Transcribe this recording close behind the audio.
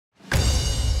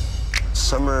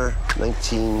summer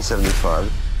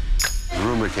 1975, the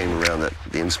rumor came around that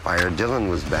the inspired Dylan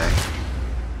was back,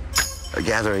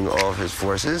 gathering all of his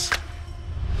forces.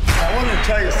 I wanted to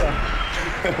tell you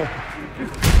something.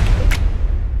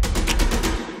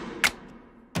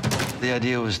 The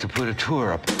idea was to put a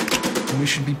tour up. We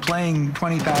should be playing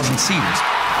 20,000 seaters.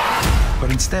 But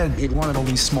instead, he wanted all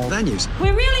these small venues.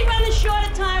 We're really running short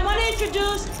of time. Want to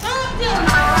introduce Bob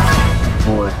Dylan.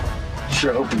 Boy,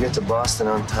 sure hope we get to Boston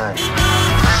on time.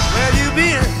 Where you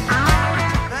been?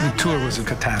 The tour was a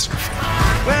catastrophe.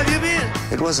 Where you been?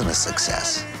 It wasn't a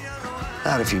success.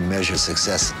 Not if you measure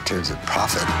success in terms of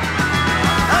profit.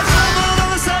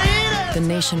 The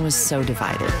nation was so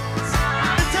divided.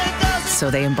 So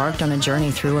they embarked on a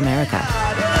journey through America.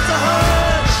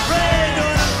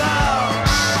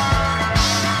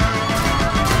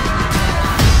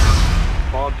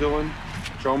 Bob Dylan,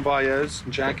 Joan Baez,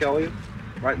 and Jack Elliott,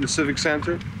 right in the Civic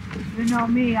Center. You know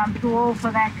me, I'm too old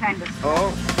for that kind of stuff.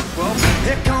 Oh, well.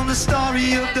 Here comes the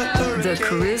story of the hurricane. The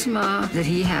charisma that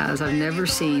he has, I've never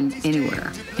seen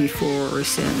anywhere before or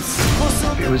since.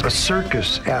 It was a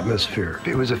circus atmosphere.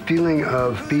 It was a feeling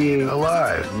of being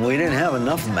alive. We didn't have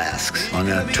enough masks on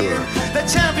that tour. The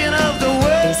champion of the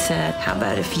world. They said, how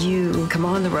about if you come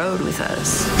on the road with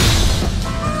us?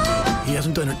 He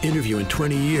hasn't done an interview in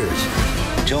 20 years.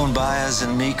 Joan Baez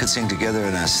and me could sing together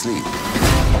in our sleep.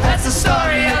 That's the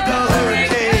story of the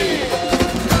hurricane.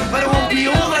 But it won't be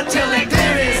over till they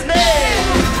clear his name.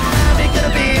 They could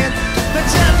have been the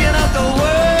champion of the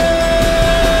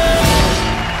world.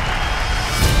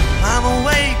 I'm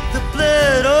awake, the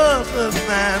blood off of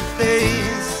my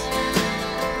face.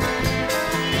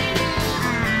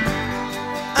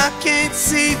 I can't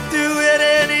see through it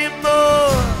anymore.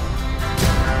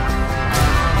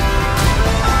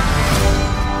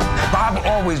 Bob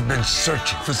always been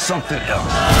searching for something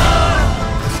else.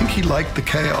 I think he liked the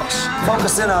chaos.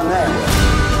 Focus in on that.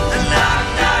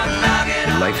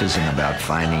 Life isn't about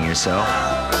finding yourself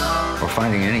or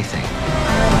finding anything.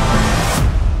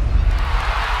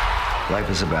 Life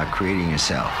is about creating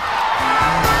yourself.